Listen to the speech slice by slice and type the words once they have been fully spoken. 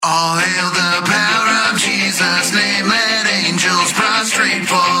All hail the power of Jesus' name, let angels prostrate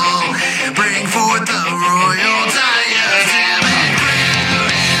fall. Bring forth the royal diadem and crown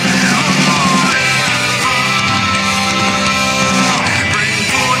him Lord of all. Bring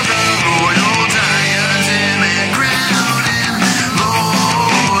forth the royal diadem and crown him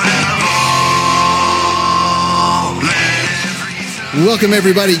Lord of all. Welcome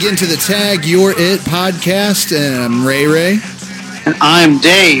everybody again to the Tag You're It podcast, and I'm Ray. And I'm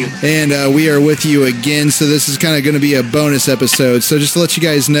Dave. And we are with you again, so this is kind of going to be a bonus episode. So just to let you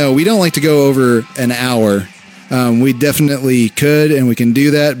guys know, we don't like to go over an hour. We definitely could, and we can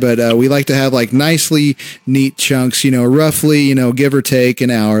do that, but we like to have like nicely neat chunks, roughly, give or take an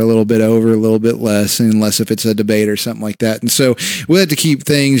hour, a little bit over, a little bit less, unless if it's a debate or something like that. And so we like to keep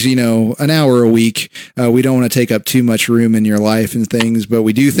things, an hour a week. We don't want to take up too much room in your life and things, but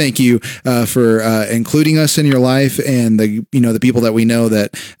we do thank you for including us in your life, and the people that we know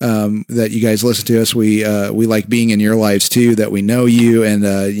that that you guys listen to us. We like being in your lives too, that we know you, and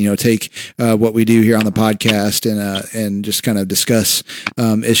take what we do here on the podcast and just kind of discuss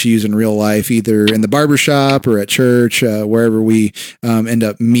issues in real life, either in the barbershop or at church, wherever we end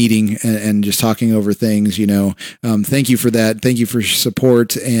up meeting and just talking over things. Thank you for that. Thank you for your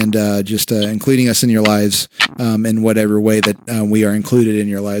support and just including us in your lives in whatever way that we are included in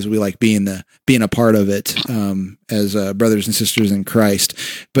your lives. We like being a part of it as brothers and sisters in Christ.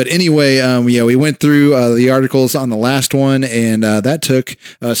 But anyway, we went through the articles on the last one, and that took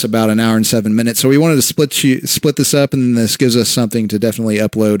us about an hour and 7 minutes. So we wanted to split this up, and this gives us something to definitely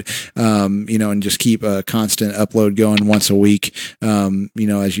upload, and just keep a constant upload going once a week.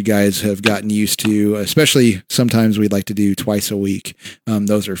 As you guys have gotten used to, especially sometimes we'd like to do twice a week.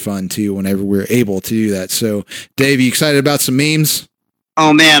 Those are fun too, whenever we're able to do that. So Dave, you excited about some memes?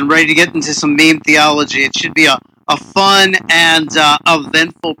 Oh man, ready to get into some meme theology. It should be a fun and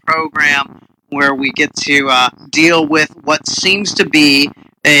eventful program where we get to deal with what seems to be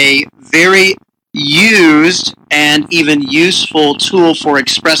a very used and even useful tool for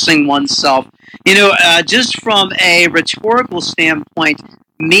expressing oneself. Just from a rhetorical standpoint,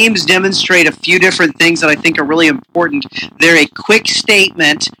 memes demonstrate a few different things that I think are really important. They're a quick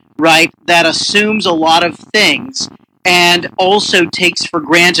statement, right, that assumes a lot of things and also takes for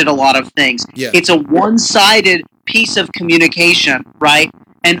granted a lot of things. Yeah. It's a one-sided piece of communication, right?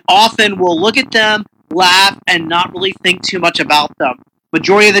 And often we'll look at them, laugh, and not really think too much about them.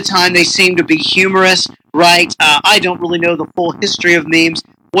 Majority of the time, they seem to be humorous, right? I don't really know the full history of memes.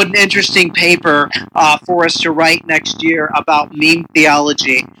 What an interesting paper for us to write next year about meme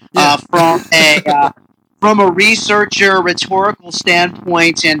theology from a researcher, rhetorical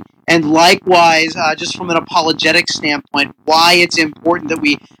standpoint, and likewise, just from an apologetic standpoint, why it's important that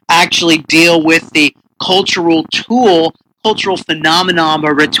we actually deal with the cultural tool, cultural phenomenon,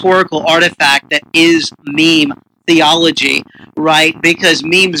 or rhetorical artifact that is meme theology, right? Because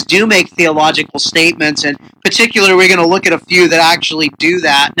memes do make theological statements, and particularly we're going to look at a few that actually do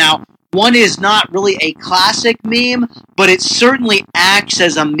that. Now, one is not really a classic meme, but it certainly acts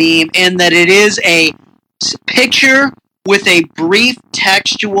as a meme in that it is a picture with a brief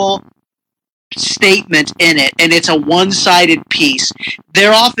textual statement in it, and it's a one-sided piece.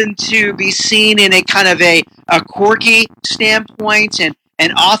 They're often to be seen in a kind of a quirky standpoint, and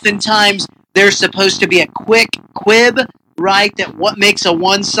oftentimes they're supposed to be a quick quib, right, that what makes a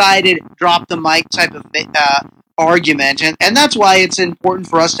one-sided drop the mic type of argument, and that's why it's important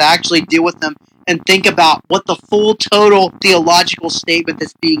for us to actually deal with them and think about what the full total theological statement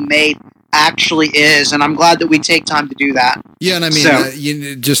that's being made actually is, and I'm glad that we take time to do that. Yeah, and I mean,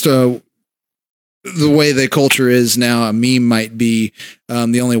 the way the culture is now, a meme might be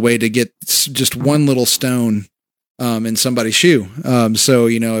the only way to get just one little stone in somebody's shoe. So,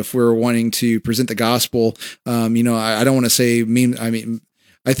 if we're wanting to present the gospel, I don't want to say meme. I mean,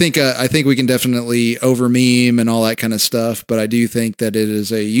 I think we can definitely over meme and all that kind of stuff, but I do think that it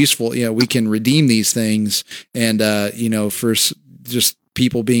is a useful, we can redeem these things, and, for just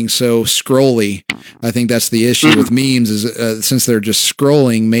people being so scrolly. I think that's the issue with memes is since they're just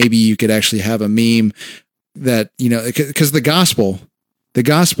scrolling, maybe you could actually have a meme that, because the gospel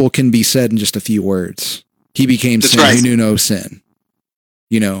can be said in just a few words. He became sin who knew no sin,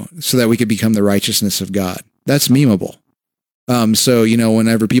 so that we could become the righteousness of God. That's memeable. So,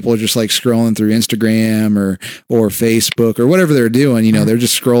 whenever people are just like scrolling through Instagram or Facebook or whatever they're doing, they're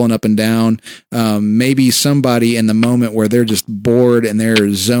just scrolling up and down. Maybe somebody in the moment where they're just bored and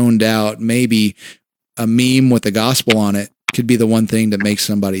they're zoned out, maybe a meme with the gospel on it could be the one thing that makes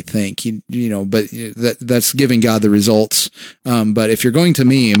somebody think, but that's giving God the results. But if you're going to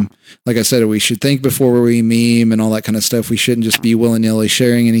meme, like I said, we should think before we meme and all that kind of stuff. We shouldn't just be willy-nilly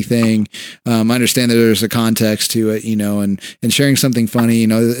sharing anything. I understand that there's a context to it, and sharing something funny,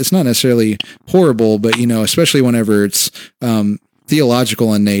 it's not necessarily horrible, but, especially whenever it's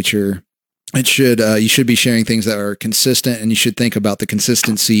theological in nature, it should you should be sharing things that are consistent, and you should think about the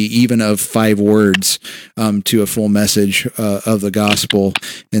consistency even of 5 words to a full message of the gospel.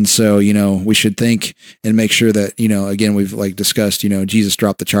 And so, we should think and make sure that, again, we've like discussed, Jesus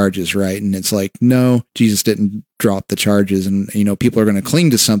dropped the charges, right? And it's like, no, Jesus didn't drop the charges, and people are going to cling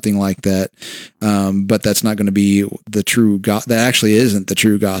to something like that, but that's not going to be the true that actually isn't the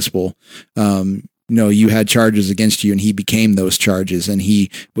true gospel. No, you had charges against you, and he became those charges, and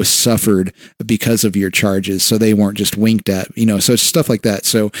he was suffered because of your charges. So they weren't just winked at, so it's stuff like that.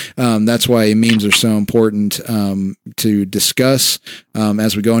 So that's why memes are so important to discuss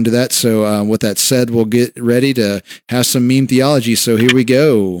as we go into that. So with that said, we'll get ready to have some meme theology. So here we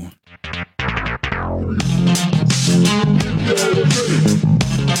go.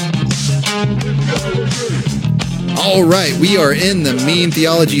 All right, we are in the Meme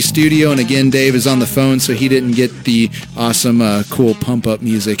Theology studio, and again, Dave is on the phone, so he didn't get the awesome, cool pump-up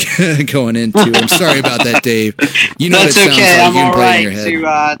music going into. I'm sorry about that, Dave. That's what it sounds okay. like. I'm You can all play it in your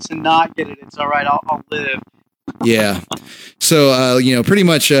right head. to not get it. It's all right. I'll live. Yeah. So, pretty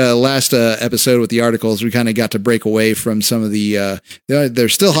much last episode with the articles, we kind of got to break away from some of the,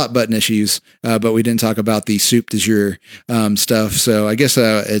 there's still hot button issues, but we didn't talk about the soup du jour stuff. So I guess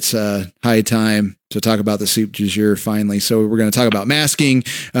it's high time to talk about the soup du jour finally. So we're going to talk about masking,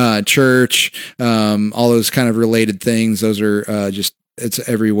 church, all those kind of related things. Those are it's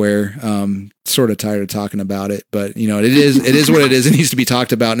everywhere. Sort of tired of talking about it, but it is what it is. It needs to be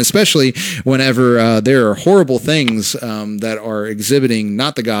talked about, and especially whenever there are horrible things that are exhibiting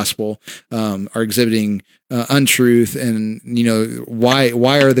not the gospel, are exhibiting untruth, and why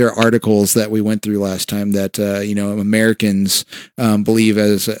are there articles that we went through last time that Americans believe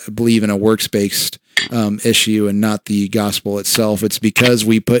in a works-based issue and not the gospel itself. It's because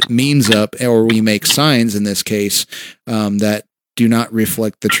we put memes up, or we make signs in this case, that do not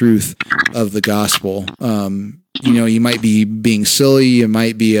reflect the truth of the gospel. You might be being silly. You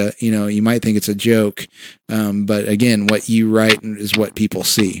might be you might think it's a joke. But again, what you write is what people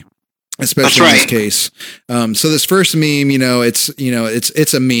see, especially in this case. So this first meme, it's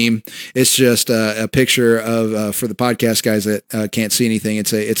a meme. It's just a picture of, for the podcast guys that can't see anything,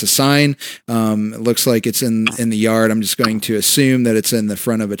 it's a sign. It looks like it's in the yard. I'm just going to assume that it's in the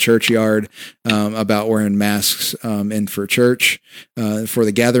front of a churchyard, about wearing masks in for church, for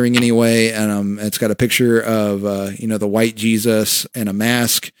the gathering anyway. And it's got a picture of the white Jesus and a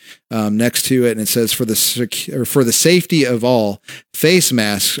mask next to it, and it says, for the safety of all, face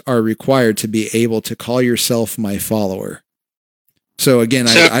masks are required to be able to call yourself my follower. So again,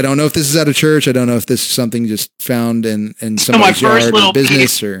 I don't know if this is at a church. I don't know if this is something just found in somebody's yard or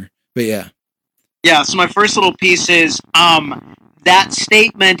business, but yeah. Yeah. So my first little piece is that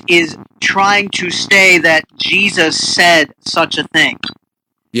statement is trying to say that Jesus said such a thing.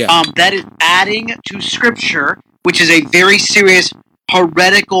 Yeah. That is adding to Scripture, which is a very serious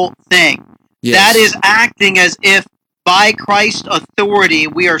heretical thing. Yes. That is acting as if by Christ's authority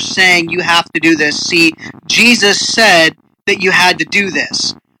we are saying you have to do this. See, Jesus said that you had to do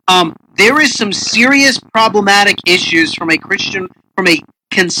this. There is some serious problematic issues from a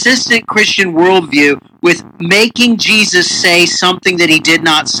consistent Christian worldview with making Jesus say something that he did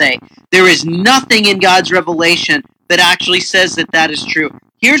not say. There is nothing in God's revelation that actually says that that is true.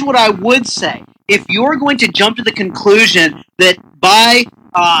 Here's what I would say. If you're going to jump to the conclusion that by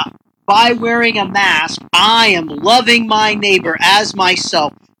wearing a mask, I am loving my neighbor as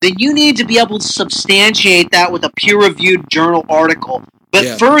myself, then you need to be able to substantiate that with a peer-reviewed journal article.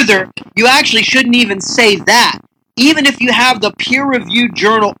 But further, you actually shouldn't even say that. Even if you have the peer-reviewed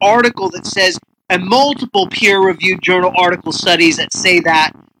journal article that says, and multiple peer-reviewed journal article studies that say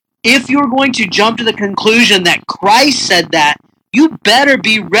that, if you're going to jump to the conclusion that Christ said that, you better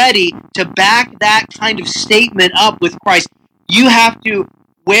be ready to back that kind of statement up with Christ. You have to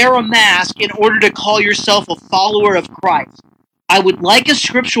wear a mask in order to call yourself a follower of Christ. I would like a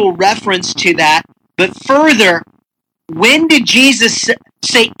scriptural reference to that, but further, when did Jesus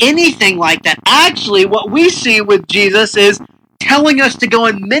say anything like that? Actually, what we see with Jesus is telling us to go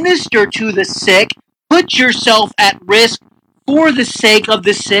and minister to the sick, put yourself at risk for the sake of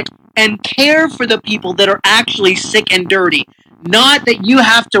the sick, and care for the people that are actually sick and dirty. Not that you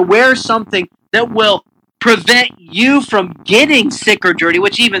have to wear something that will prevent you from getting sick or dirty,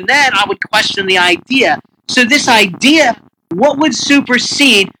 which even then I would question the idea. So this idea what would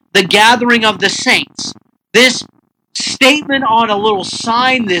supersede the gathering of the saints? This statement on a little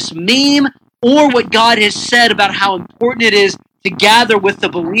sign, this meme, or what God has said about how important it is to gather with the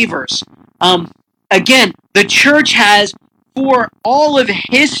believers? Again, the church has, for all of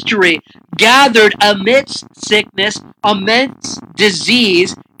history, gathered amidst sickness, amidst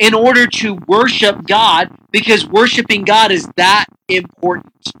disease, in order to worship God, because worshiping God is that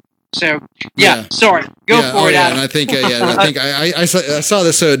important. So, sorry, go for it, Adam. And I think, I saw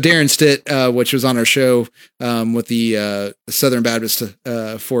this. So Darren Stitt, which was on our show with the Southern Baptist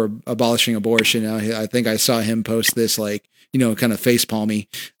for abolishing abortion. I think I saw him post this, like, kind of face palmy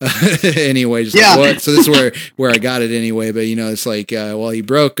anyway. Just like, what? So this is where I got it anyway. But, it's like, he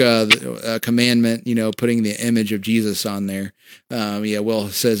broke a commandment, putting the image of Jesus on there. Will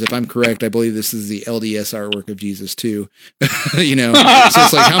says, if I'm correct, I believe this is the LDS artwork of Jesus too. So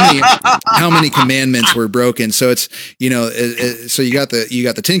it's like how many commandments were broken. So it's, so you got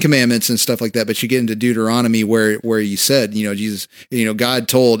the 10 commandments and stuff like that, but you get into Deuteronomy where you said, Jesus, God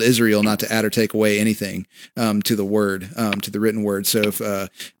told Israel not to add or take away anything to the word, to the written word. So if,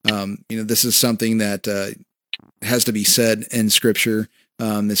 this is something that has to be said in Scripture.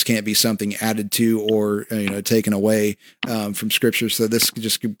 This can't be something added to or taken away from Scripture. So this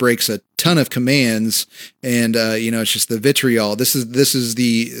just breaks a ton of commands, and it's just the vitriol. This is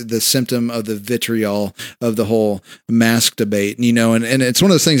the symptom of the vitriol of the whole mask debate. And it's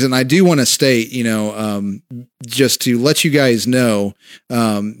one of those things. And I do want to state, just to let you guys know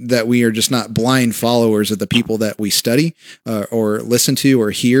that we are just not blind followers of the people that we study or listen to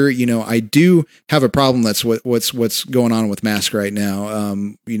or hear. I do have a problem. That's what's going on with mask right now.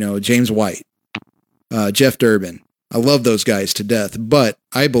 James White, Jeff Durbin. I love those guys to death, but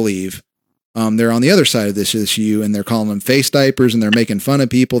I believe they're on the other side of this issue, and they're calling them face diapers, and they're making fun of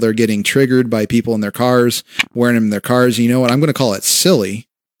people. They're getting triggered by people in their cars, wearing them in their cars. You know what? I'm going to call it silly,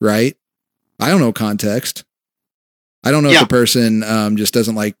 right? I don't know context. I don't know if the person just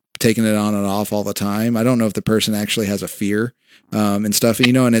doesn't like taking it on and off all the time. I don't know if the person actually has a fear and stuff,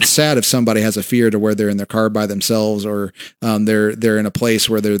 and it's sad if somebody has a fear to where they're in their car by themselves, or they're in a place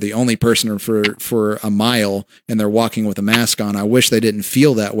where they're the only person for a mile and they're walking with a mask on. I wish they didn't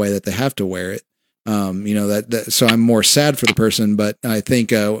feel that way, that they have to wear it. So I'm more sad for the person, but I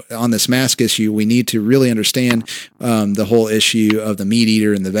think on this mask issue, we need to really understand the whole issue of the meat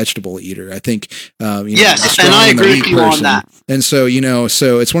eater and the vegetable eater. I think, yes, and I agree with you on that. And so,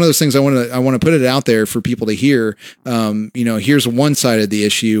 so it's one of those things I want to put it out there for people to hear. Here's one side of the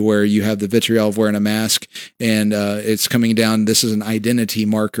issue where you have the vitriol of wearing a mask, and it's coming down. This is an identity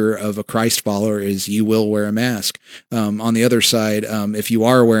marker of a Christ follower, is you will wear a mask. On the other side, if you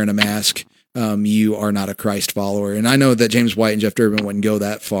are wearing a mask, you are not a Christ follower. And I know that James White and Jeff Durbin wouldn't go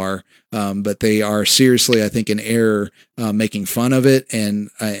that far, but they are seriously, I think, in error, making fun of it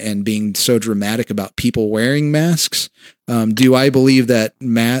and being so dramatic about people wearing masks. Do I believe that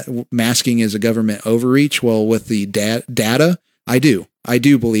masking is a government overreach? Well, with the data, I do. I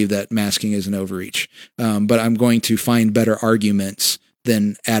do believe that masking is an overreach, but I'm going to find better arguments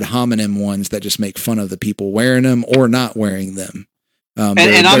than ad hominem ones that just make fun of the people wearing them or not wearing them. And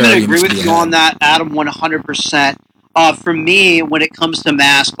I'm going to agree with you on that, Adam, 100%. For me, when it comes to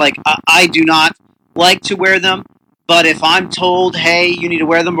masks, like I do not like to wear them, but if I'm told, hey, you need to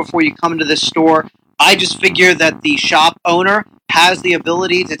wear them before you come into the store, I just figure that the shop owner has the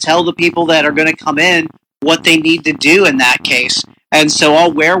ability to tell the people that are going to come in what they need to do in that case. And so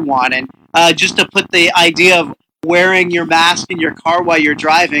I'll wear one. And just to put the idea of wearing your mask in your car while you're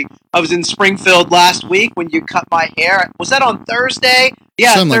driving, I was in Springfield last week when you cut my hair. Was that on Thursday?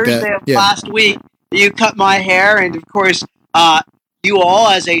 Yeah, something Thursday like of last week. You cut my hair, and of course, you all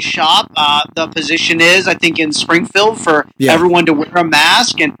as a shop, the position is, I think, in Springfield for everyone to wear a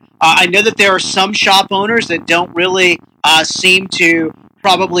mask. And I know that there are some shop owners that don't really seem to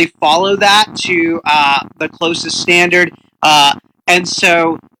probably follow that to the closest standard. And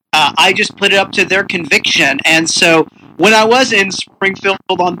so I just put it up to their conviction. And so when I was in Springfield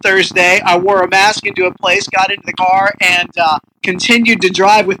on Thursday, I wore a mask into a place, got into the car, and continued to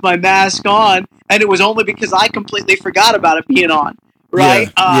drive with my mask on. And it was only because I completely forgot about it being on. Right.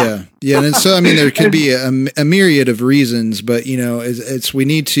 Yeah. And so, I mean, there could be a myriad of reasons, but it's we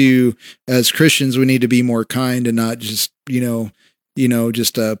need to, as Christians, we need to be more kind and not just,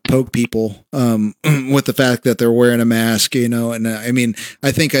 just poke people with the fact that they're wearing a mask, and I mean,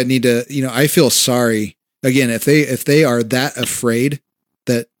 I think I need to, I feel sorry again, if they are that afraid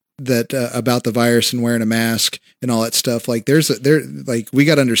that about the virus and wearing a mask and all that stuff, like we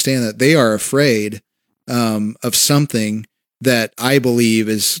got to understand that they are afraid of something that I believe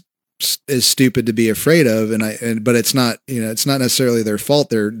is is stupid to be afraid of, but it's not, it's not necessarily their fault.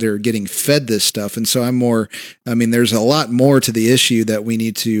 They're getting fed this stuff. And so there's a lot more to the issue that we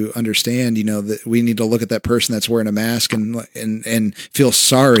need to understand, that we need to look at that person that's wearing a mask and feel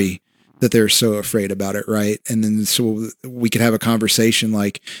sorry that they're so afraid about it. Right. And then, so we could have a conversation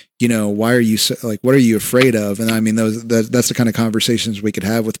like, why are you what are you afraid of? And that's the kind of conversations we could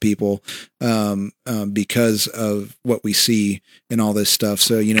have with people, because of what we see and all this stuff.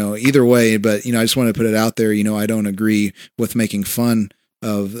 So, either way, but, I just want to put it out there, I don't agree with making fun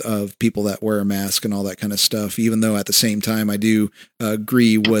of people that wear a mask and all that kind of stuff, even though at the same time I do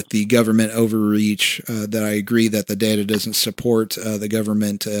agree with the government overreach, that I agree that the data doesn't support the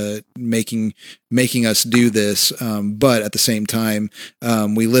government making us do this. But at the same time,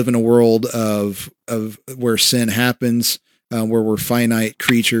 we live in a world of where sin happens, where we're finite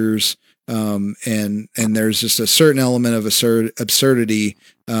creatures. And there's just a certain element of absurdity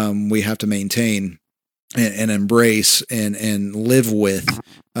we have to maintain and embrace and live with,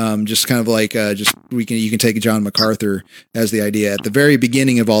 just kind of like, you can take John MacArthur as the idea. At the very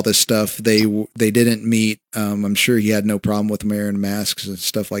beginning of all this stuff, they didn't meet. I'm sure he had no problem with wearing masks and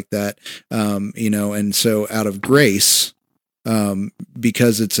stuff like that. And so out of grace,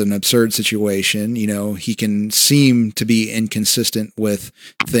 because it's an absurd situation, he can seem to be inconsistent with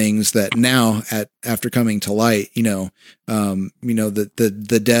things that now after coming to light, the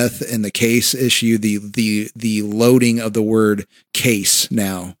death and the case issue, the loading of the word case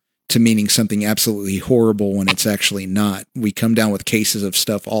now to meaning something absolutely horrible when it's actually not. We come down with cases of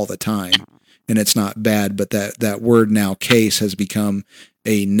stuff all the time and it's not bad, but that word now case has become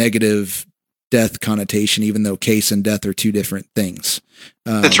a negative death connotation, even though case and death are two different things.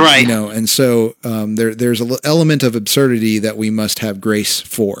 That's right. And so there's an element of absurdity that we must have grace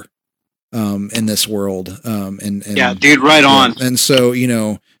for in this world. And yeah, dude, right on. And so,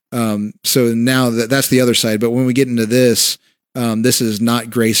 so now that's the other side. But when we get into this, this is not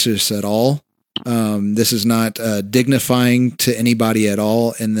gracious at all. This is not dignifying to anybody at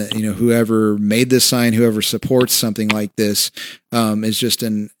all. And whoever made this sign, whoever supports something like this, is just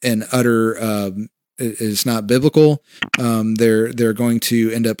an utter, is not biblical. They're going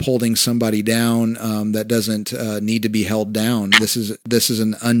to end up holding somebody down, that doesn't need to be held down. This is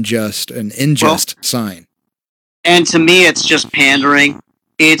an unjust sign. And to me, it's just pandering.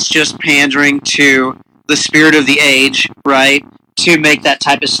 It's just pandering to the spirit of the age, right? To make that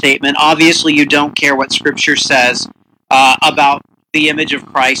type of statement. Obviously, you don't care what Scripture says about the image of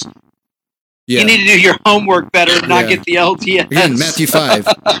Christ. Yeah. You need to do your homework better and not get the LDS. Again,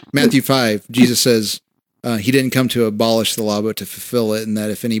 Matthew 5, Jesus says he didn't come to abolish the law, but to fulfill it, and that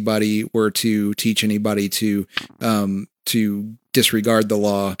if anybody were to teach anybody to disregard the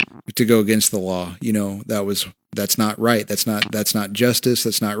law, to go against the law, that's not right. That's not justice.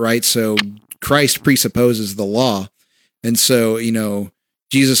 That's not right. So Christ presupposes the law. And so,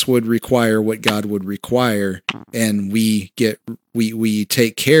 Jesus would require what God would require, and we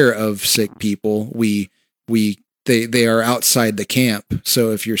take care of sick people. They are outside the camp.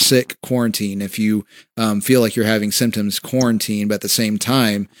 So if you're sick, quarantine. If you feel like you're having symptoms, quarantine. But at the same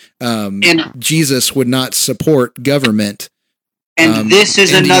time, Jesus would not support government. And this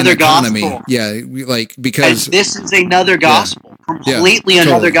is another gospel. Yeah, because this is another gospel, completely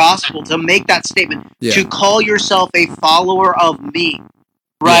another gospel. To make that statement, to call yourself a follower of me,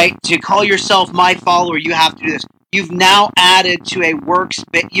 right? To call yourself my follower, you have to do this. You've now added to a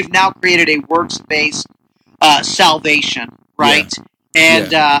you've now created a works-based salvation, right?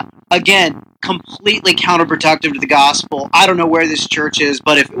 And again, completely counterproductive to the gospel. I don't know where this church is,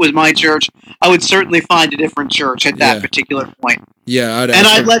 but if it was my church, I would certainly find a different church at that particular point. Yeah,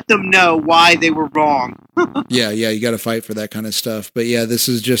 I'd let them know why they were wrong. Yeah, you got to fight for that kind of stuff. But yeah, this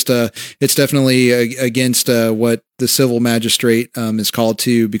is just it's definitely against what the civil magistrate is called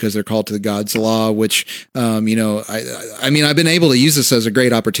to, because they're called to God's law, which I've been able to use this as a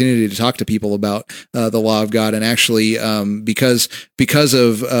great opportunity to talk to people about the law of God, and actually because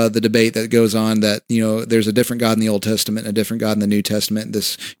of the debate that goes on that there's a different God in the Old Testament and a different God in the New Testament.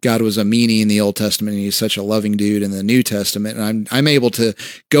 This God was a meanie in the Old Testament, and he's such a loving dude in the New Testament. And I'm able to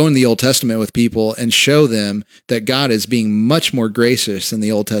go in the Old Testament with people and show them that God is being much more gracious in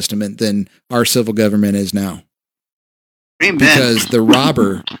the Old Testament than our civil government is now. Amen. Because the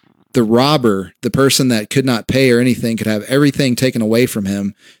robber, the person that could not pay or anything, could have everything taken away from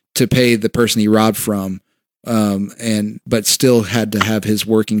him to pay the person he robbed from, but still had to have his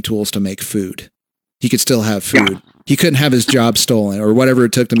working tools to make food. He could still have food. Yeah. He couldn't have his job stolen or whatever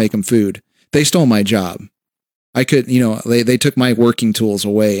it took to make him food. They stole my job. I could, they took my working tools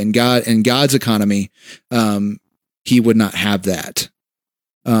away, and God's economy, he would not have that.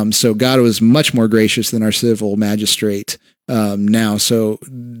 So God was much more gracious than our civil magistrate now. So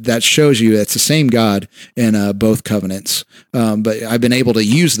that shows you that's the same God in both covenants. But I've been able to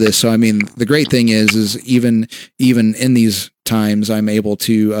use this. So, I mean, the great thing is even in these times, I'm able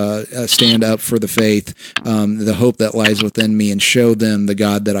to stand up for the faith, the hope that lies within me, and show them the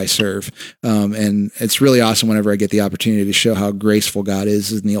God that I serve. And it's really awesome whenever I get the opportunity to show how graceful God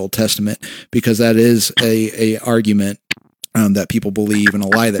is in the Old Testament, because that is a argument that people believe, and a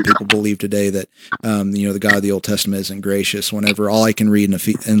lie that people believe today, that the God of the Old Testament isn't gracious. Whenever all I can read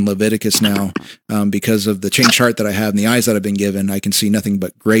in Leviticus now, because of the changed heart that I have and the eyes that I've been given, I can see nothing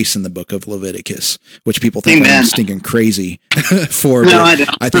but grace in the book of Leviticus, which people think I'm stinking crazy for. No,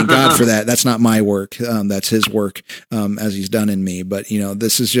 I thank God for that. That's not my work. That's His work as He's done in me. But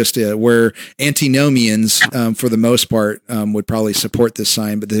this is just where antinomians, for the most part, would probably support this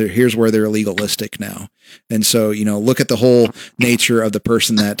sign. But here's where they're legalistic now. And so, look at the whole nature of the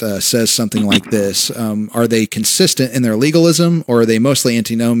person that says something like this. Are they consistent in their legalism, or are they mostly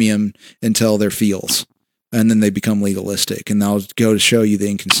antinomian until their feels? And then they become legalistic, and I'll go to show you the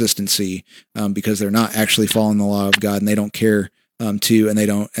inconsistency because they're not actually following the law of God, and they don't care to, and they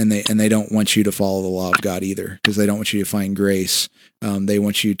don't want you to follow the law of God either, because they don't want you to find grace. They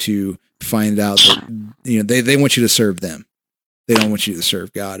want you to find out that they want you to serve them. They don't want you to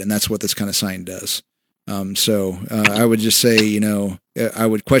serve God, and that's what this kind of sign does. So I would just say, I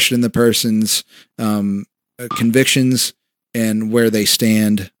would question the person's convictions and where they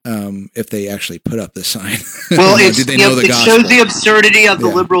stand if they actually put up the sign. Well, do they know the it gospel? shows the absurdity of the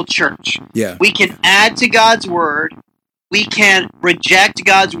liberal church. Yeah. We can add to God's word. We can reject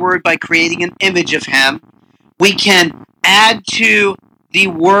God's word by creating an image of Him. We can add to the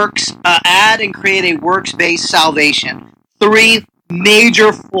works, add and create a works-based salvation. 3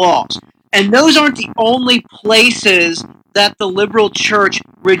 major flaws. And those aren't the only places that the liberal church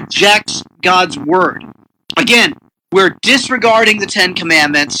rejects God's word. Again, we're disregarding the 10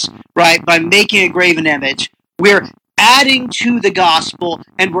 Commandments, right, by making a graven image. We're adding to the gospel,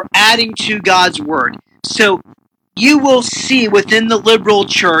 and we're adding to God's word. So you will see within the liberal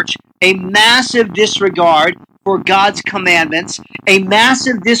church a massive disregard for God's commandments, a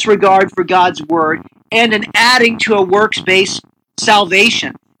massive disregard for God's word, and an adding to a works-based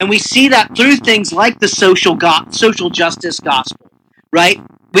salvation. And we see that through things like the social justice gospel, right?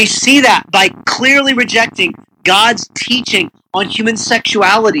 We see that by clearly rejecting God's teaching on human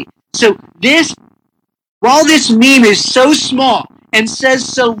sexuality. So while this meme is so small and says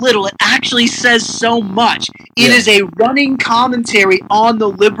so little, it actually says so much. It is a running commentary on the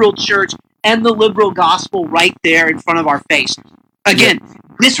liberal church and the liberal gospel right there in front of our face. Again,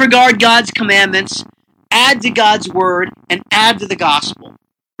 disregard God's commandments, add to God's word, and add to the gospel.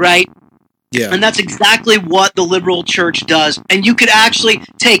 Right? Yeah. And that's exactly what the liberal church does. And you could actually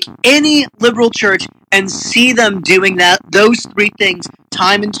take any liberal church and see them doing those 3 things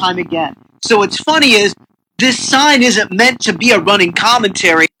time and time again. So what's funny is this sign isn't meant to be a running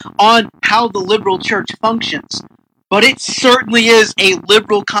commentary on how the liberal church functions, but it certainly is a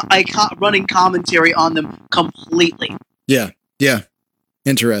running commentary on them completely. Yeah.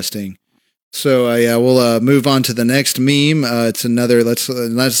 Interesting. So we'll move on to the next meme. It's another.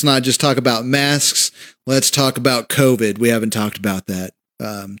 Let's not just talk about masks. Let's talk about COVID. We haven't talked about that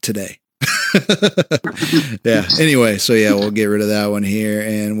today. Yeah. Anyway, so we'll get rid of that one here,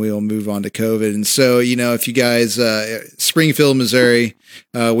 and we'll move on to COVID. And so if you guys, Springfield, Missouri,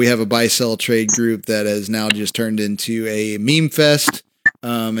 we have a buy-sell trade group that has now just turned into a meme fest.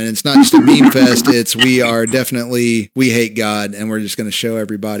 And it's not just a meme fest. We hate God, and we're just going to show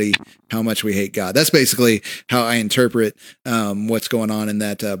everybody how much we hate God. That's basically how I interpret what's going on in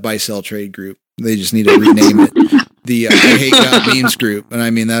that buy-sell trade group. They just need to rename it the I Hate God Memes group. And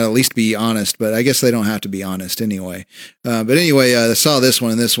I mean, that'll at least be honest, but I guess they don't have to be honest anyway. But anyway, I saw this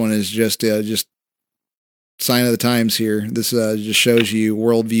one, and this one is just sign of the times here. This just shows you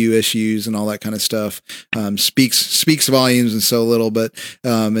worldview issues and all that kind of stuff. Speaks volumes and so little, but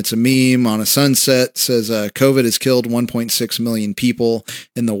it's a meme on a sunset. It says COVID has killed 1.6 million people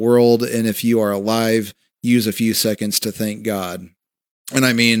in the world, and if you are alive, use a few seconds to thank God. And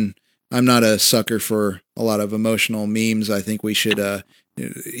I mean, I'm not a sucker for a lot of emotional memes. I think we should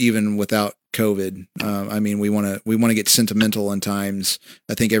even without COVID. I mean, we want to get sentimental in times.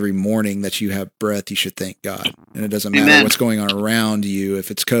 I think every morning that you have breath, you should thank God. And it doesn't matter what's going on around you,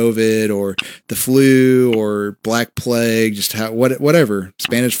 if it's COVID or the flu or Black Plague, just whatever,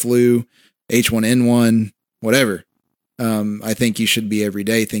 Spanish flu, H1N1, whatever. I think you should be every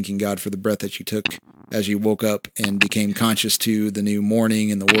day thanking God for the breath that you took as you woke up and became conscious to the new morning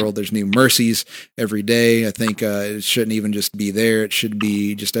in the world. There's new mercies every day. I think it shouldn't even just be there. It should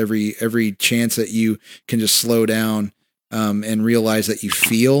be just every chance that you can just slow down and realize that you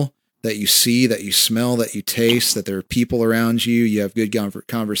feel, that you see, that you smell, that you taste, that there are people around you. You have good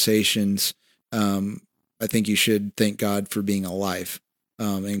conversations. I think you should thank God for being alive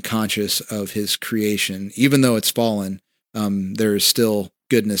and conscious of his creation. Even though it's fallen, there is still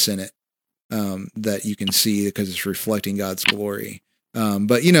goodness in it that you can see because it's reflecting God's glory.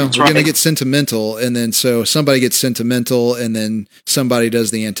 But we're going to get sentimental, and then so somebody gets sentimental, and then somebody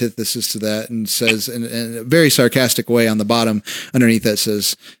does the antithesis to that and says in a very sarcastic way on the bottom underneath that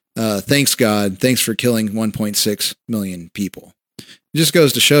says, thanks God, thanks for killing 1.6 million people. It just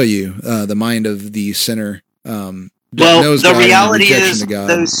goes to show you the mind of the sinner. Well, the reality is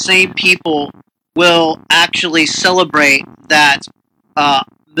those same people will actually celebrate that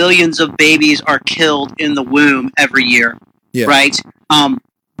millions of babies are killed in the womb every year, right?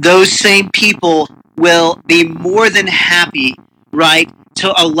 Those same people will be more than happy, right,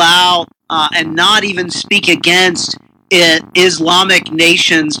 to allow and not even speak against Islamic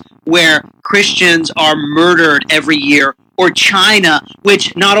nations where Christians are murdered every year, or China,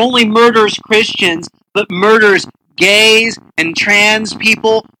 which not only murders Christians, but murders gays and trans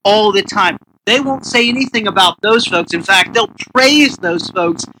people all the time. They won't say anything about those folks. In fact, they'll praise those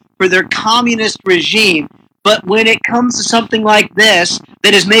folks for their communist regime. But when it comes to something like this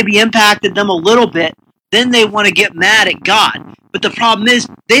that has maybe impacted them a little bit, then they want to get mad at God. But the problem is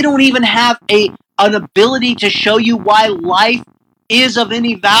they don't even have an ability to show you why life is of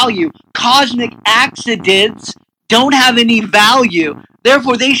any value. Cosmic accidents don't have any value.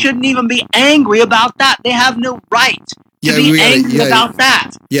 Therefore, they shouldn't even be angry about that. They have no right to be angry about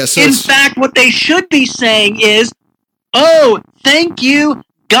that. So in fact, what they should be saying is, oh, thank you,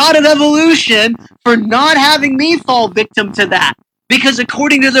 God of evolution, for not having me fall victim to that. Because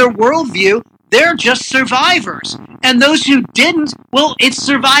according to their worldview, they're just survivors. And those who didn't, well, it's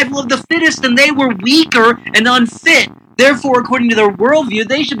survival of the fittest, and they were weaker and unfit. Therefore, according to their worldview,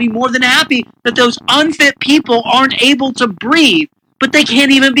 they should be more than happy that those unfit people aren't able to breathe. But they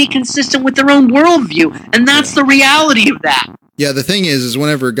can't even be consistent with their own worldview. And that's the reality of that. Yeah, the thing is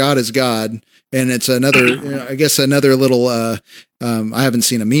whenever God is God, and it's another, I guess another little, I haven't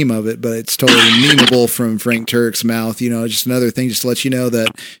seen a meme of it, but it's totally memeable from Frank Turek's mouth. Just another thing, just to let you know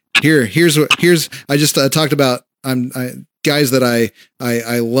that here's I just talked about, guys that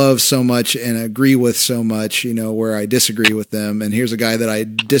I love so much and agree with so much, where I disagree with them. And here's a guy that I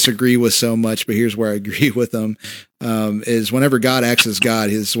disagree with so much, but here's where I agree with them, is whenever God acts as God,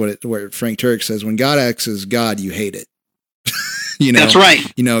 is what Frank Turek says, when God acts as God, you hate it. That's right.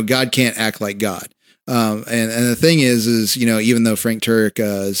 God can't act like God. And the thing is, even though Frank Turek,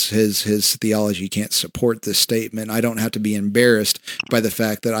 his theology can't support this statement, I don't have to be embarrassed by the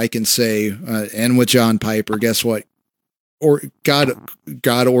fact that I can say, and with John Piper, guess what? Or God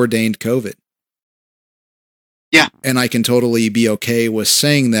ordained COVID. Yeah. And I can totally be okay with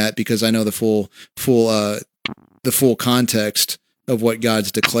saying that because I know the full context of what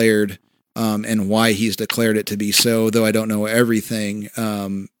God's declared, and why he's declared it to be so, though I don't know everything.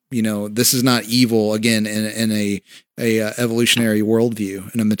 This is not evil, again, in a evolutionary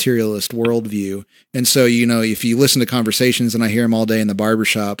worldview, in a materialist worldview. And so, if you listen to conversations, and I hear them all day in the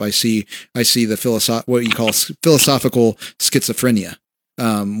barbershop, I see the what you call philosophical schizophrenia,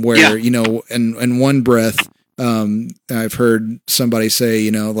 where, in one breath, I've heard somebody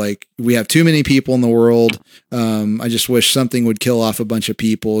say, like, we have too many people in the world. I just wish something would kill off a bunch of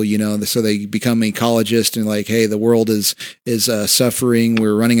people, so they become ecologists and like, hey, the world is suffering.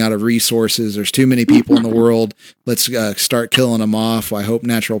 We're running out of resources. There's too many people in the world. Let's start killing them off. I hope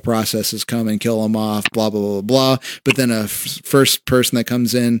natural processes come and kill them off, blah, blah, blah, blah. But then a first person that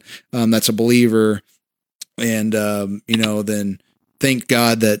comes in, that's a believer. And, then thank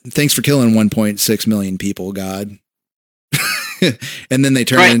God thanks for killing 1.6 million people, God. And then they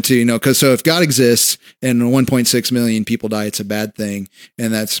turn into, so if God exists and 1.6 million people die, it's a bad thing.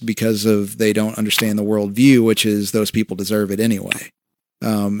 And that's because they don't understand the worldview, which is those people deserve it anyway.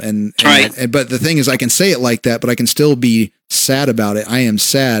 But the thing is, I can say it like that, but I can still be sad about it. I am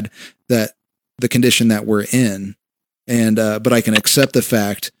sad that the condition that we're in, and, but I can accept the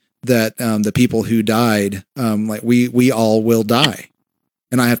fact that, the people who died, like we all will die.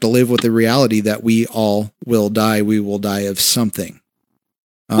 And I have to live with the reality that we all will die. We will die of something.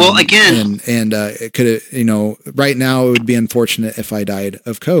 Well, again, and it could, right now it would be unfortunate if I died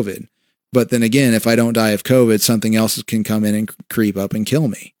of COVID. But then again, if I don't die of COVID, something else can come in and creep up and kill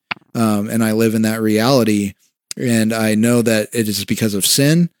me. And I live in that reality, and I know that it is because of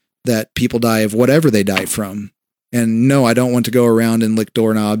sin. that people die of whatever they die from. And no, I don't want to go around and lick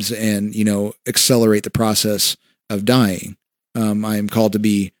doorknobs and, accelerate the process of dying. I am called to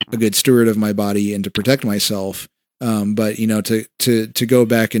be a good steward of my body and to protect myself. But to go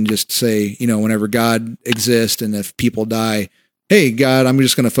back and just say, whenever God exists and if people die, hey, God, I'm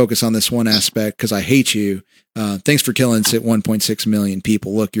just going to focus on this one aspect because I hate you. Thanks for killing 1.6 million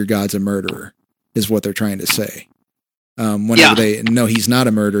people. Look, your God's a murderer, is what they're trying to say. Whenever they know he's not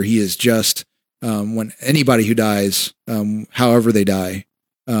a murderer, he is just, when anybody who dies, however they die,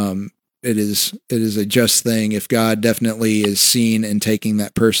 it is a just thing. If God definitely is seen in taking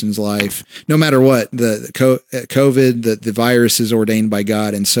that person's life, no matter what, the COVID, the virus is ordained by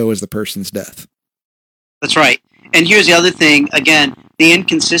God, and so is the person's death. That's right. And here's the other thing. Again, the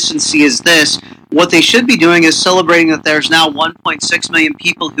inconsistency is this. What they should be doing is celebrating that there's now 1.6 million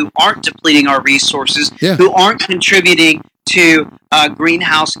people who aren't depleting our resources, who aren't contributing to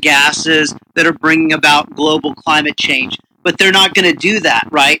greenhouse gases that are bringing about global climate change. But they're not going to do that,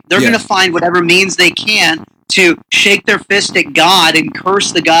 right? They're going to find whatever means they can to shake their fist at God and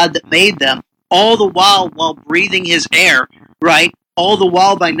curse the God that made them, all the while breathing his air, right? All the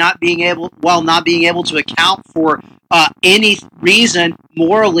while not being able to account for any reason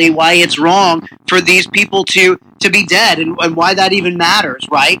morally why it's wrong for these people to be dead and why that even matters,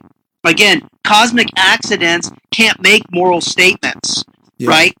 right? Again, cosmic accidents can't make moral statements,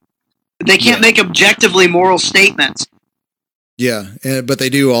 right? They can't make objectively moral statements. Yeah, but they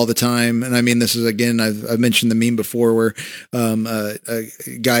do all the time. And I mean, this is, again, I've mentioned the meme before where a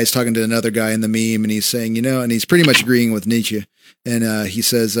guy's talking to another guy in the meme and he's saying, and he's pretty much agreeing with Nietzsche. And he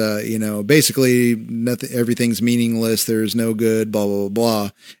says, basically everything's meaningless. There's no good, blah, blah, blah, blah.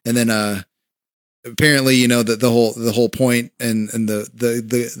 And then apparently, the whole point and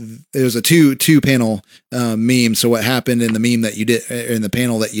there's a two panel meme. So what happened in the meme that you did, in the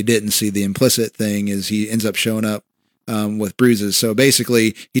panel that you didn't see, the implicit thing is he ends up showing up with bruises. So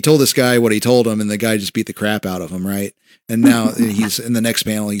basically he told this guy what he told him and the guy just beat the crap out of him. Right. And now he's in the next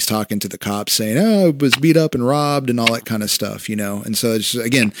panel, he's talking to the cops saying, oh, I was beat up and robbed and all that kind of stuff, And so it's just,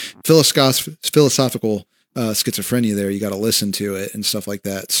 again, philosophical schizophrenia there. You got to listen to it and stuff like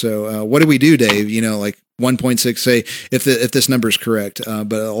that. So what do we do, Dave? Like 1.6, say if this number is correct,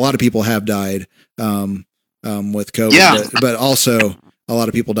 but a lot of people have died with COVID, but also a lot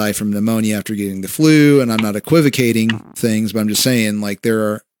of people die from pneumonia after getting the flu. And I'm not equivocating things, but I'm just saying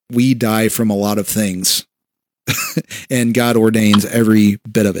we die from a lot of things and God ordains every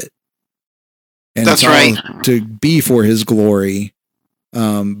bit of it. And that's it's right. all to be for his glory.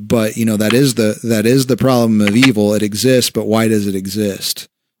 But that is the problem of evil. It exists, but why does it exist?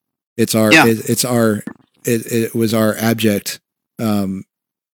 It was our abject,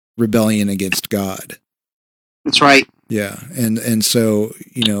 rebellion against God. That's right. Yeah. And so,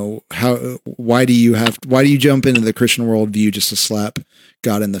 why do you jump into the Christian worldview just to slap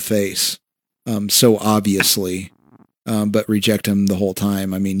God in the face? So obviously, but reject him the whole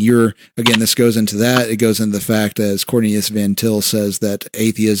time. I mean, this goes into that. It goes into the fact, as Cornelius Van Til says, that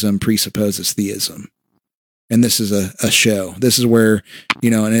atheism presupposes theism. And this is a show. This is where,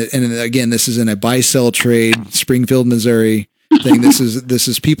 and again, this is in a buy-sell trade, Springfield, Missouri thing. This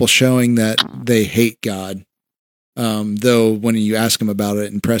is people showing that they hate God. Though when you ask them about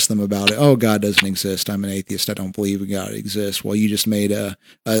it and press them about it, oh, God doesn't exist. I'm an atheist. I don't believe God exists. Well, you just made a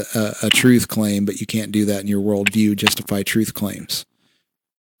truth claim, but you can't do that in your worldview, justify truth claims,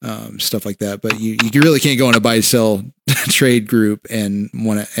 stuff like that. But you really can't go in a buy sell trade group and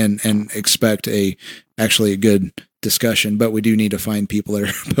expect actually a good discussion. But we do need to find people that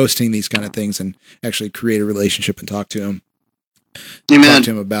are posting these kind of things and actually create a relationship and talk to them. Amen. Talk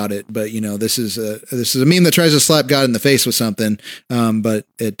to him about it, but this is a meme that tries to slap God in the face with something, but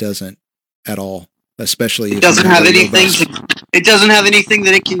it doesn't at all. Especially it doesn't have anything. It doesn't have anything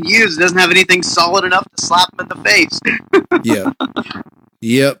that it can use. It doesn't have anything solid enough to slap him in the face.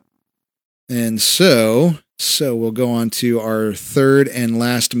 Yep. And so we'll go on to our third and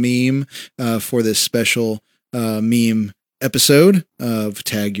last meme for this special meme episode of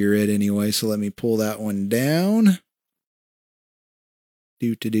Tag Your It anyway. So let me pull that one down.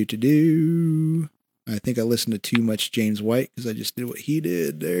 I think I listened to too much James White because I just did what he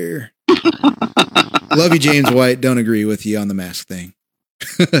did there. Love you, James White. Don't agree with you on the mask thing.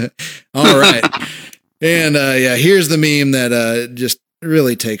 All right. And here's the meme that just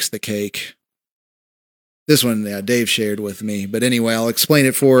really takes the cake. This one, Dave shared with me. But anyway, I'll explain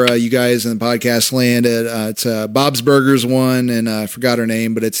it for you guys in the podcast land. It's Bob's Burgers one, and I forgot her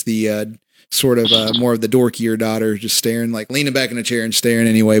name, but it's the sort of more of the dorkier daughter just staring, like leaning back in a chair and staring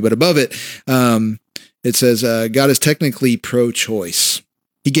anyway. But above it, it says, God is technically pro-choice.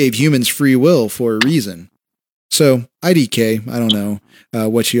 He gave humans free will for a reason. So IDK, I don't know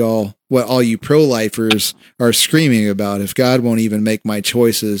what all you pro-lifers are screaming about. If God won't even make my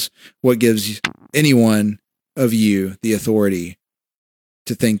choices, what gives any one of you the authority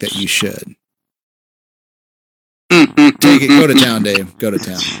to think that you should? Take it. Go to town, Dave. Go to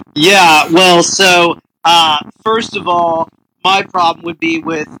town. Yeah, well, so first of all, my problem would be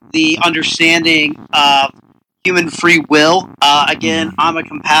with the understanding of human free will. Again, I'm a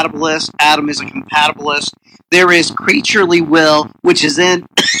compatibilist. Adam is a compatibilist. There is creaturely will, which is in,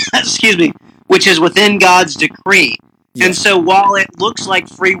 excuse me, which is within God's decree. Yeah. And so while it looks like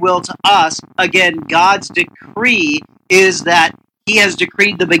free will to us, again, God's decree is that he has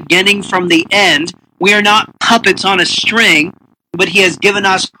decreed the beginning from the end. We are not puppets on a string, but he has given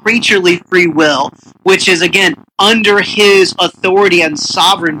us creaturely free will, which is, again, under his authority and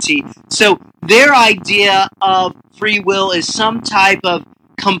sovereignty. So their idea of free will is some type of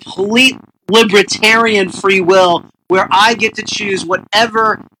complete libertarian free will where I get to choose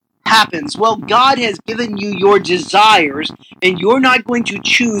whatever happens. Well, God has given you your desires, and you're not going to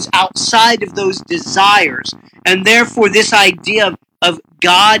choose outside of those desires. And therefore, this idea of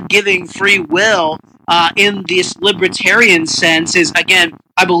God giving free will in this libertarian sense is, again,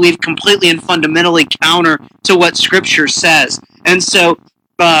 I believe, completely and fundamentally counter to what Scripture says. And so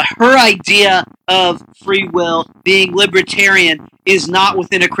her idea of free will being libertarian is not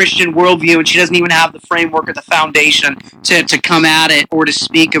within a Christian worldview, and she doesn't even have the framework or the foundation to come at it or to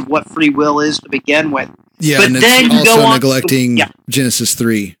speak of what free will is to begin with. Yeah, but and then it's you also go neglecting Genesis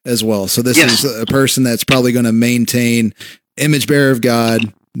 3 as well. So this Yes. is a person that's probably going to maintain image bearer of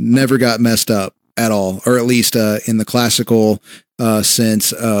God, never got messed up at all, or at least in the classical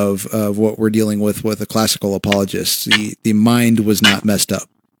sense of what we're dealing with a classical apologist. The mind was not messed up.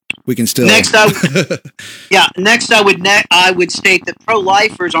 We can still Next, I would state that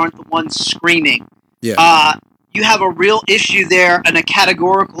pro-lifers aren't the ones screaming. Yeah. You have a real issue there and a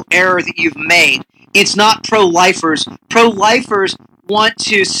categorical error that you've made. It's not pro-lifers. Pro-lifers want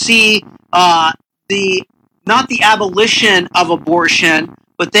to see not the abolition of abortion,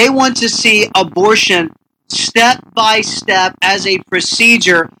 but they want to see abortion step by step as a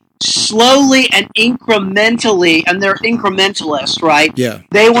procedure, slowly and incrementally, and they're incrementalists, right? Yeah.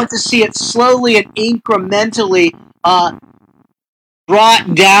 They want to see it slowly and incrementally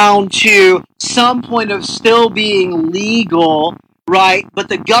brought down to some point of still being legal, right? But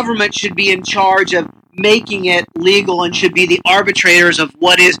the government should be in charge of making it legal and should be the arbitrators of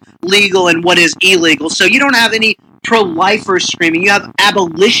what is legal and what is illegal. So you don't have any pro-lifers screaming. You have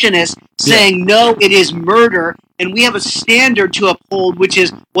abolitionists saying, no, it is murder. And we have a standard to uphold, which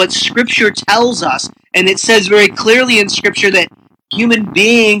is what Scripture tells us. And it says very clearly in Scripture that human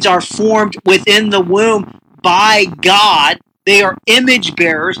beings are formed within the womb by God. They are image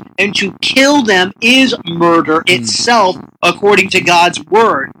bearers, and to kill them is murder itself, according to God's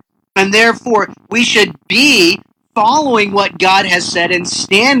word. And therefore, we should be following what God has said and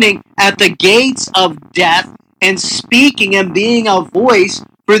standing at the gates of death and speaking and being a voice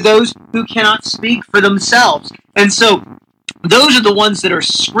for those who cannot speak for themselves. And so those are the ones that are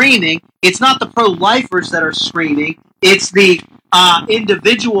screaming. It's not the pro-lifers that are screaming. It's the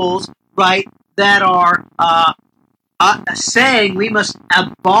individuals, right, that are saying we must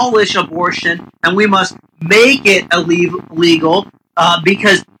abolish abortion and we must make it illegal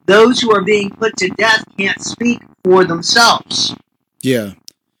because those who are being put to death can't speak for themselves. Yeah.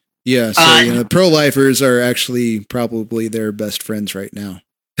 Yeah. So, the pro-lifers are actually probably their best friends right now.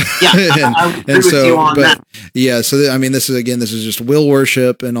 Yeah. I would agree with you on that. Yeah. So, this is just will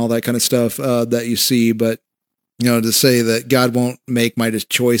worship and all that kind of stuff that you see. But, to say that God won't make my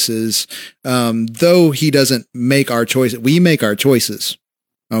choices, though he doesn't make our choices, we make our choices.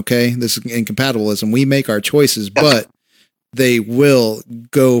 Okay. This is incompatibilism. We make our choices, but they will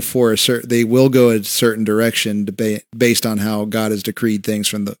go a certain direction based on how God has decreed things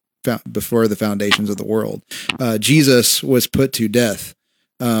from before the foundations of the world. Jesus was put to death.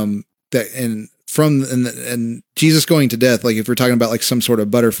 And Jesus going to death, like if we're talking about like some sort of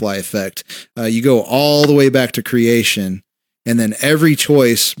butterfly effect, you go all the way back to creation, and then every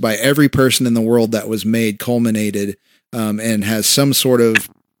choice by every person in the world that was made culminated and has some sort of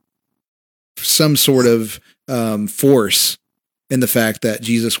force in the fact that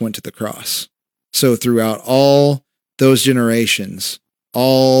Jesus went to the cross. So throughout all those generations,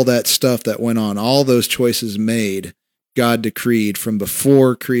 all that stuff that went on, all those choices made, God decreed from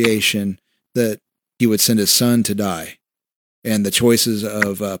before creation that he would send his son to die. And the choices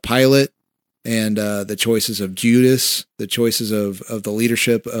of Pilate and the choices of Judas, the choices of the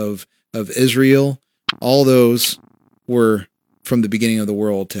leadership of Israel, all those were from the beginning of the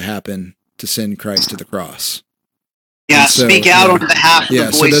world to happen to send Christ to the cross. Yeah, So, speak out on behalf of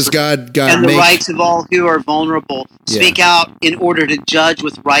the so voiceless does God and the make rights of all who are vulnerable. Speak out in order to judge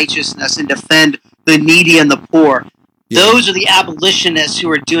with righteousness and defend the needy and the poor. Yeah. Those are the abolitionists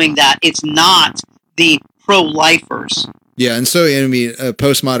who are doing that. It's not the pro-lifers. Yeah, and so I mean, a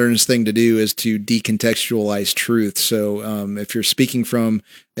postmodernist thing to do is to decontextualize truth. So, if you're speaking from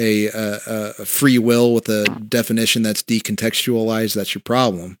a free will with a definition that's decontextualized, that's your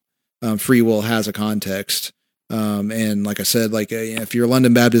problem. Free will has a context, and like I said, like if you're a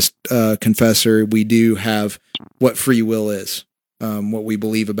London Baptist confessor, we do have what free will is, what we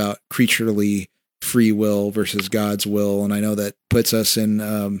believe about creaturely free will versus God's will, and I know that puts us in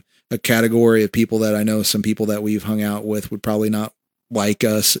a category of people that I know some people that we've hung out with would probably not like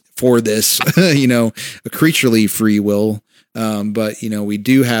us for this, a creaturely free will. But, we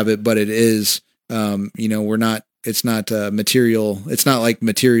do have it, but it is, it's not material. It's not like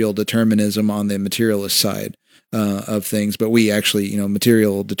material determinism on the materialist side of things, but we actually,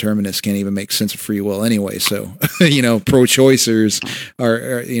 material determinists can't even make sense of free will anyway. So, pro-choicers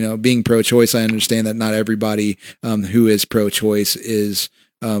are, being pro-choice, I understand that not everybody who is pro-choice is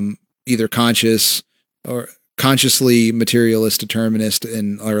either consciously materialist determinist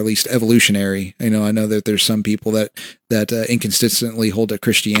or at least evolutionary. I know that there's some people that inconsistently hold to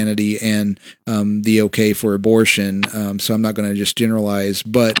Christianity and the okay for abortion. So I'm not going to just generalize,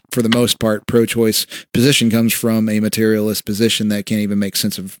 but for the most part, pro-choice position comes from a materialist position that can't even make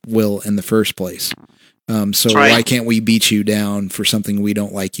sense of will in the first place. So why can't we beat you down for something we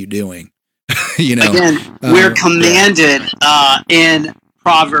don't like you doing? Again, we're commanded in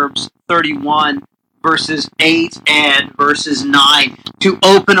Proverbs 31, verses 8 and verses 9, to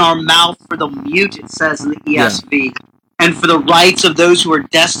open our mouth for the mute, it says in the ESV, and for the rights of those who are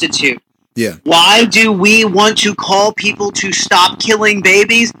destitute. Yeah. Why do we want to call people to stop killing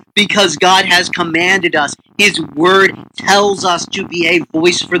babies? Because God has commanded us. His word tells us to be a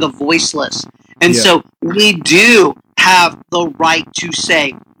voice for the voiceless. And so we do have the right to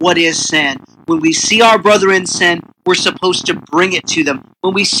say what is sin. When we see our brother in sin, we're supposed to bring it to them.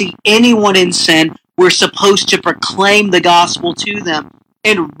 When we see anyone in sin, we're supposed to proclaim the gospel to them.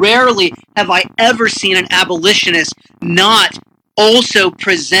 And rarely have I ever seen an abolitionist not also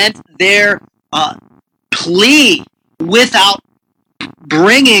present their plea without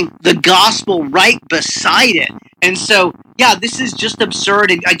bringing the gospel right beside it. And so, this is just absurd,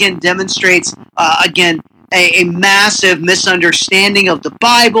 and again demonstrates a massive misunderstanding of the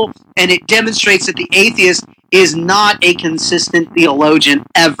Bible, and it demonstrates that the atheist is not a consistent theologian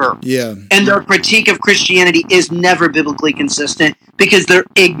ever. Yeah. And their critique of Christianity is never biblically consistent because they're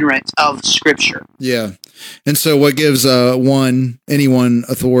ignorant of Scripture. Yeah. And so what gives anyone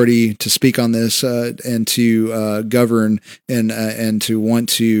authority to speak on this and to govern and to want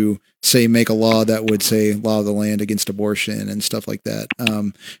to say make a law that would say law of the land against abortion and stuff like that,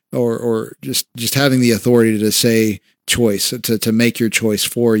 or just having the authority to say choice, to make your choice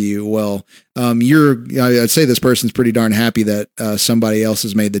for you. Well, I'd say this person's pretty darn happy that somebody else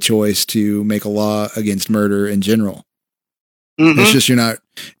has made the choice to make a law against murder in general. Mm-hmm. It's just you're not,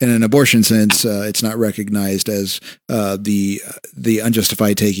 in an abortion sense, it's not recognized as the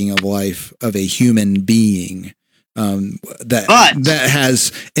unjustified taking of life of a human being. That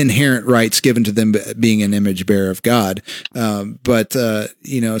has inherent rights given to them being an image bearer of God. So what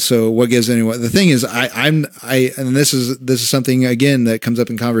gives anyone, the thing is, and this is something again that comes up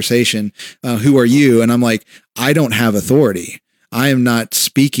in conversation. Who are you? And I'm like, I don't have authority. I am not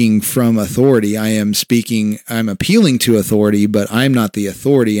speaking from authority. I'm appealing to authority, but I'm not the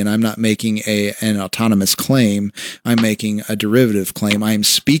authority, and I'm not making an autonomous claim. I'm making a derivative claim. I'm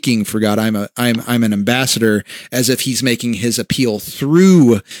speaking for God. I'm an ambassador, as if he's making his appeal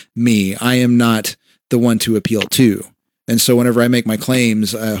through me. I am not the one to appeal to. And so whenever I make my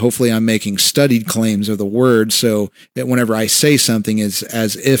claims, hopefully I'm making studied claims of the word, so that whenever I say something is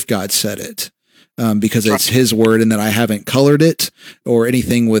as if God said it. Because it's his word, and that I haven't colored it or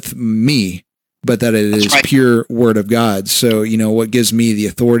anything with me, but that it is pure word of God. So, what gives me the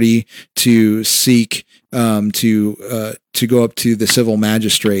authority to seek, to go up to the civil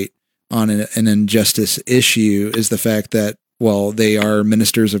magistrate on an injustice issue is the fact that, they are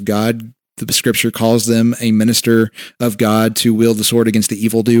ministers of God. The scripture calls them a minister of God to wield the sword against the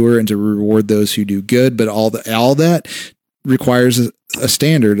evildoer and to reward those who do good. But all that requires a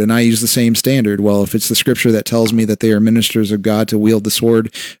standard, and I use the same standard. Well, if it's the scripture that tells me that they are ministers of God to wield the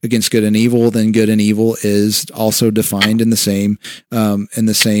sword against good and evil, then good and evil is also defined in the same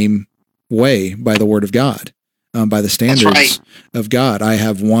way by the word of God. by the standards of God. I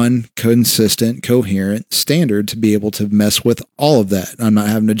have one consistent, coherent standard to be able to mess with all of that. I'm not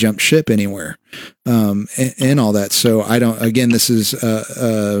having to jump ship anywhere, and all that. So I don't. Again, this is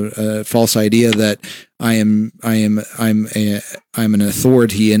a false idea that I'm an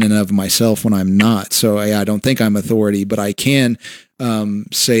authority in and of myself when I'm not. So I don't think I'm authority, but I can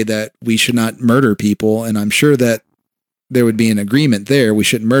say that we should not murder people, and I'm sure that there would be an agreement there. We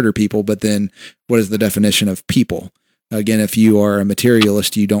shouldn't murder people, but then what is the definition of people? Again, if you are a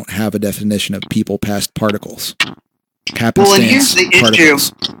materialist, you don't have a definition of people past particles. Well, and here's the issue.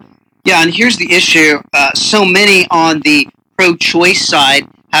 Yeah, and here's the issue. So many on the pro-choice side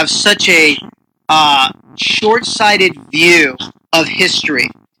have such a short-sighted view of history.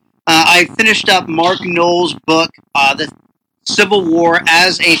 I finished up Mark Noll's book, The Civil War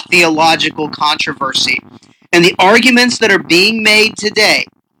as a Theological Controversy. And the arguments that are being made today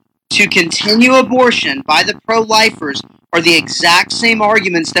to continue abortion by the pro-lifers are the exact same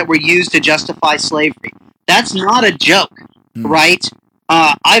arguments that were used to justify slavery. That's not a joke, right?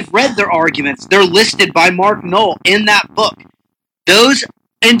 I've read their arguments. They're listed by Mark Noll in that book. Those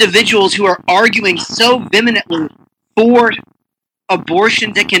individuals who are arguing so vehemently for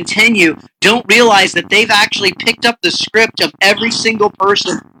abortion to continue don't realize that they've actually picked up the script of every single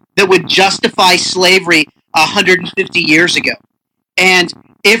person that would justify slavery 150 years ago. And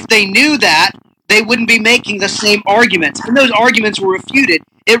if they knew that, they wouldn't be making the same arguments. And those arguments were refuted.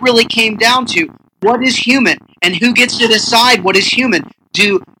 It really came down to what is human and who gets to decide what is human.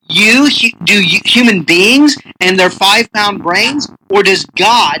 Do human beings and their 5-pound brains, or does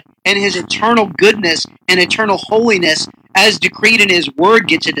God and his eternal goodness and eternal holiness as decreed in his word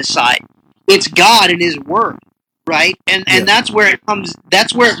get to decide? It's God and his word. Right, and that's where it comes.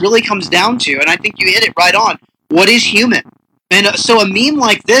 That's where it really comes down to. And I think you hit it right on. What is human? And so a meme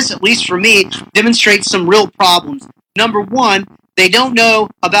like this, at least for me, demonstrates some real problems. Number one, they don't know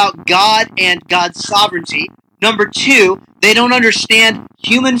about God and God's sovereignty. Number two, they don't understand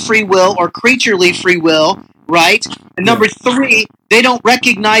human free will or creaturely free will. Right. And number three, they don't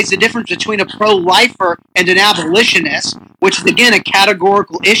recognize the difference between a pro-lifer and an abolitionist, which is, again, a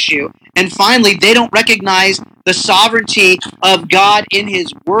categorical issue. And finally, they don't recognize the sovereignty of God in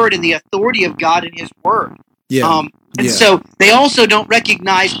his word and the authority of God in his word. So they also don't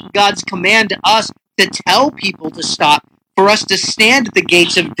recognize God's command to us to tell people to stop, for us to stand at the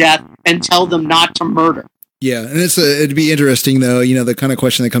gates of death and tell them not to murder. Yeah, and it'd be interesting though. You know, the kind of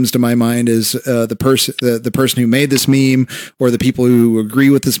question that comes to my mind is the person who made this meme, or the people who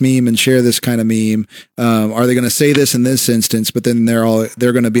agree with this meme and share this kind of meme. Are they going to say this in this instance? But then they're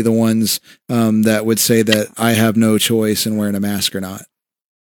going to be the ones that would say that I have no choice in wearing a mask or not.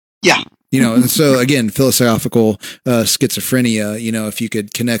 Yeah. You know, and so again, philosophical schizophrenia. You know, if you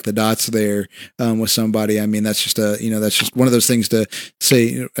could connect the dots there with somebody, I mean, that's just that's just one of those things to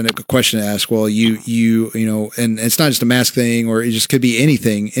say, and a question to ask. Well, you know, and it's not just a mask thing, or it just could be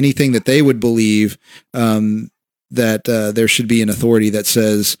anything that they would believe that there should be an authority that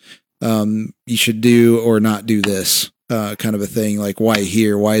says you should do or not do this. Kind of a thing, like why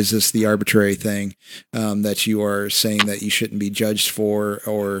here? Why is this the arbitrary thing that you are saying that you shouldn't be judged for,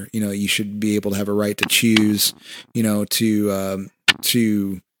 or you should be able to have a right to choose, to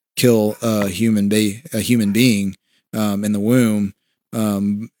kill a human being in the womb,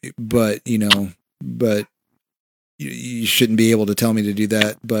 but you shouldn't be able to tell me to do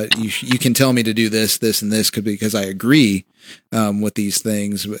that, but you can tell me to do this, and this because I agree with these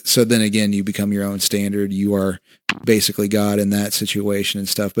things. So then again, you become your own standard. You are basically God in that situation and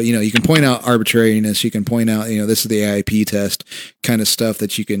stuff. But you can point out arbitrariness. You can point out this is the AIP test kind of stuff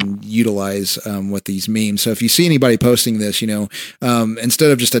that you can utilize with these memes. So if you see anybody posting this,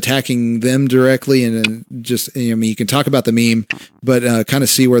 instead of just attacking them directly and just you can talk about the meme, but kind of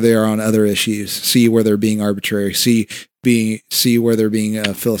see where they are on other issues. See where they're being arbitrary. See where they're being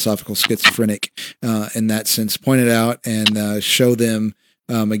philosophical schizophrenic in that sense. Point it out and show them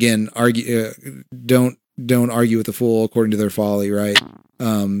again. Argue. Don't argue with the fool according to their folly, right?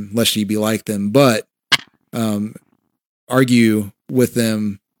 Lest you be like them, but argue with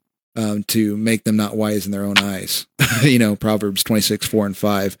them to make them not wise in their own eyes. Proverbs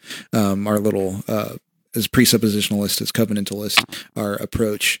 26:4-5 our little as presuppositionalist as covenantalist our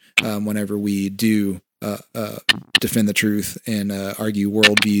approach whenever we do defend the truth and argue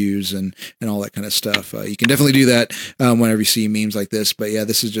worldviews and all that kind of stuff. You can definitely do that whenever you see memes like this. But yeah,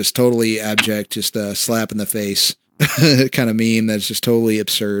 this is just totally abject, just a slap in the face kind of meme that's just totally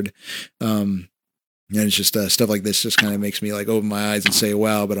absurd. And it's just stuff like this just kind of makes me like open my eyes and say,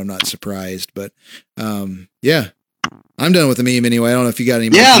 wow, but I'm not surprised. But yeah, I'm done with the meme anyway. I don't know if you got any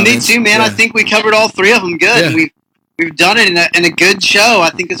more Yeah, me comments. too, man. Yeah. I think we covered all three of them good. Yeah. We've done it in a good show. I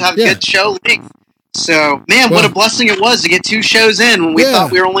think it's have a good show length. So, man, what a blessing it was to get 2 shows in when we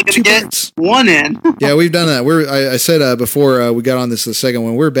thought we were only going to get 1 in. Yeah, we've done that. I said before we got on this the second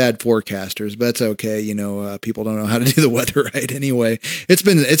one, we're bad forecasters, but that's okay. You know, people don't know how to do the weather right anyway. It's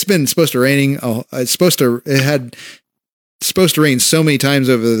been supposed to raining. It had supposed to rain so many times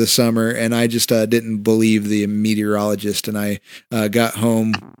over the summer, and I just didn't believe the meteorologist, and I got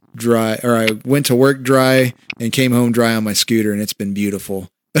home dry, or I went to work dry and came home dry on my scooter, and it's been beautiful.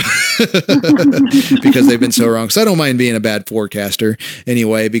 Because they've been so wrong. So I don't mind being a bad forecaster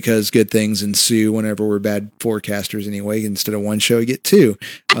anyway, because good things ensue whenever we're bad forecasters anyway. Instead of 1 show, you get 2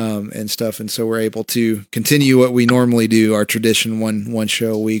 and stuff. And so we're able to continue what we normally do, our tradition, one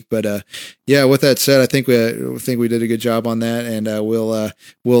show a week. But yeah, with that said, I think we did a good job on that, and we'll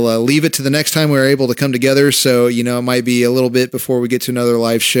leave it to the next time we're able to come together. So, you know, it might be a little bit before we get to another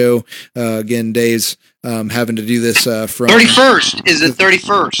live show. Again, Dave's having to do this from 31st. Is it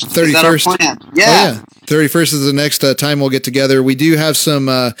 31st? 31st. Is that our plan? Yeah. 31st is the next time we'll get together. We do have some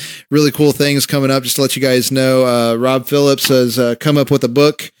really cool things coming up. Just to let you guys know, Rob Phillips has come up with a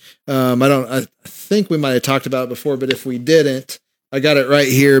book. I think we might have talked about it before, but if we didn't, I got it right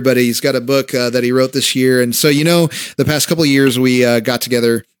here. But he's got a book that he wrote this year. And so, you know, the past couple of years we got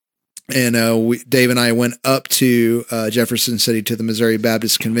together, and Dave and I went up to Jefferson City to the Missouri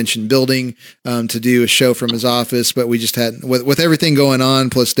Baptist Convention building to do a show from his office. But we just had, with everything going on,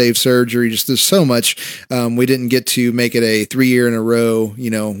 plus Dave's surgery, just there's so much, we didn't get to make it a 3-year in a row.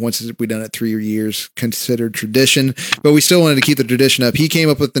 You know, once we done it 3 years, considered tradition. But we still wanted to keep the tradition up. He came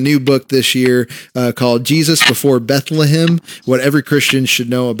up with the new book this year called Jesus Before Bethlehem: What Every Christian Should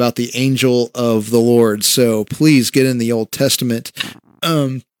Know About the Angel of the Lord. So please get in the Old Testament.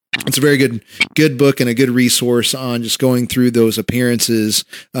 It's a very good book and a good resource on just going through those appearances,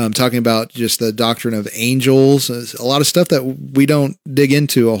 talking about just the doctrine of angels. There's a lot of stuff that we don't dig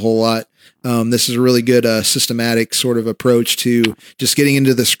into a whole lot. This is a really good systematic sort of approach to just getting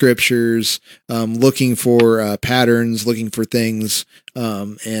into the scriptures, looking for patterns, looking for things,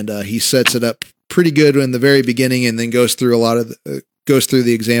 and he sets it up pretty good in the very beginning, and then goes through goes through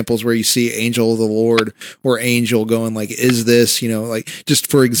the examples where you see angel of the Lord or angel going like, is this, you know, like just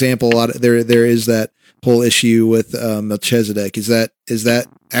for example, there is that whole issue with Melchizedek. Is that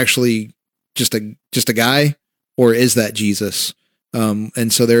actually just a guy, or is that Jesus?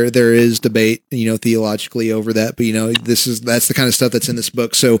 And so there is debate, you know, theologically over that, but you know, that's the kind of stuff that's in this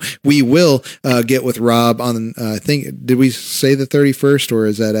book. So we will get with Rob on, I think, did we say the 31st, or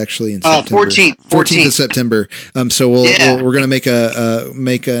is that actually in September? 14th of September. So we're going to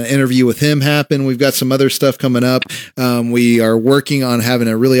make an interview with him happen. We've got some other stuff coming up. We are working on having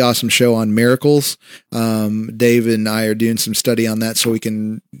a really awesome show on miracles. Dave and I are doing some study on that, so we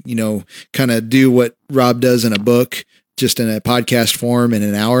can, you know, kind of do what Rob does in a book, just in a podcast form in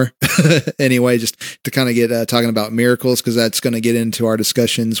an hour. Anyway, just to kind of get talking about miracles, because that's going to get into our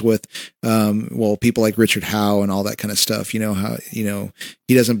discussions with, people like Richard Howe and all that kind of stuff. You know, how, you know,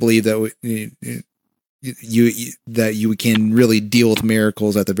 he doesn't believe that you can really deal with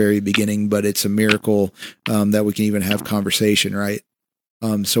miracles at the very beginning, but it's a miracle that we can even have conversation, right?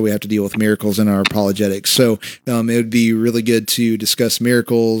 So we have to deal with miracles in our apologetics. So it would be really good to discuss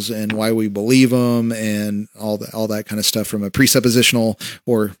miracles and why we believe them, and all that kind of stuff from a presuppositional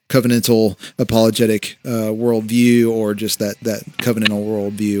or covenantal apologetic worldview, or just that covenantal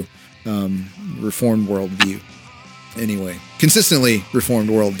worldview, reformed worldview. Anyway, consistently reformed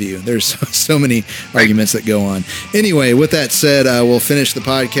worldview. There's so many arguments that go on. Anyway, with that said, we'll finish the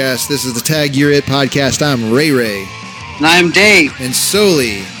podcast. This is the Tag You're It podcast. I'm Ray. And I'm Dave. And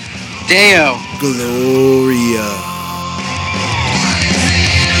Soli Deo Gloria.